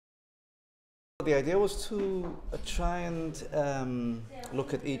The idea was to try and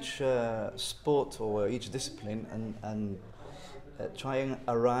look at each sport or each discipline and try and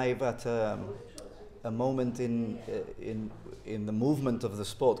arrive at a moment in the movement of the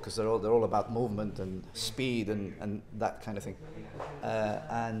sport, because they're all about movement and speed and that kind of thing,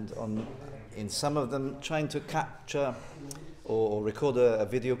 and in some of them trying to capture or record a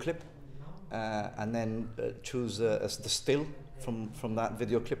video clip, and then choose the still from that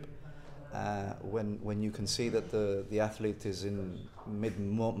video clip, when you can see that the athlete is in mid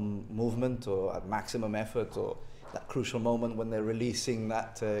movement or at maximum effort, or that crucial moment when they're releasing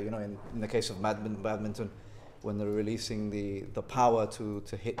that, in the case of badminton, when they're releasing the power to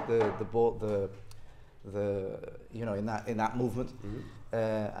hit the ball, in that movement. Mm-hmm.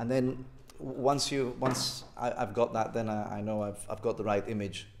 And then once I've got that, then I know I've got the right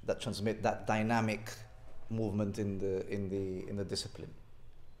image that transmit that dynamic movement in the discipline.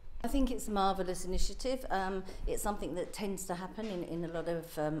 I think it's a marvellous initiative. It's something that tends to happen in a lot of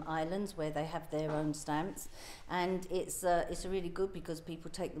islands where they have their own stamps, and it's really good because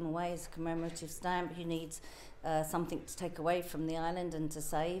people take them away as a commemorative stamp. You need something to take away from the island and to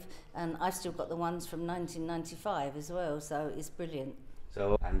save, and I've still got the ones from 1995 as well, so it's brilliant.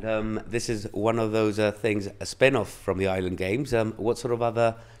 So, and this is one of those things, a spin-off from the Island Games. What sort of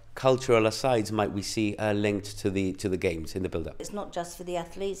other cultural asides might we see linked to the games in the build-up? It's not just for the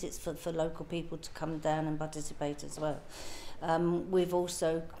athletes, it's for local people to come down and participate as well. We've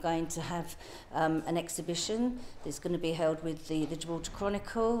also going to have an exhibition that's going to be held with the Gibraltar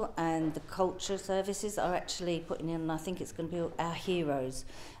Chronicle, and the culture services are actually putting in, I think it's going to be our heroes,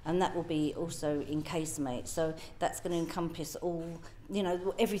 and that will be also in casemate. So that's going to encompass all,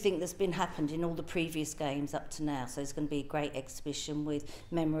 everything that's been happened in all the previous games up to now. So it's going to be a great exhibition with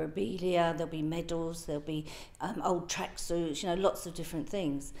memorabilia, there'll be medals, there'll be old tracksuits, lots of different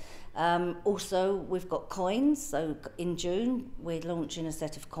things. Also, we've got coins, so in June we're launching a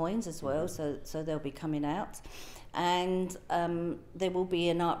set of coins as well, so they'll be coming out. And there will be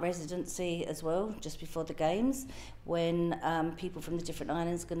an art residency as well just before the games, when people from the different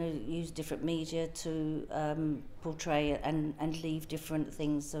islands are going to use different media to portray and leave different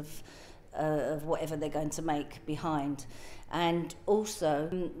things of whatever they're going to make behind. And also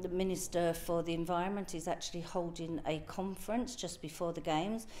the Minister for the Environment is actually holding a conference just before the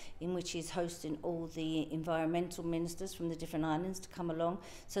games, in which he's hosting all the environmental ministers from the different islands to come along,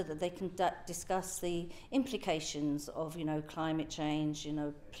 so that they can discuss the implications of climate change,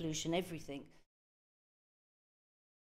 pollution, everything.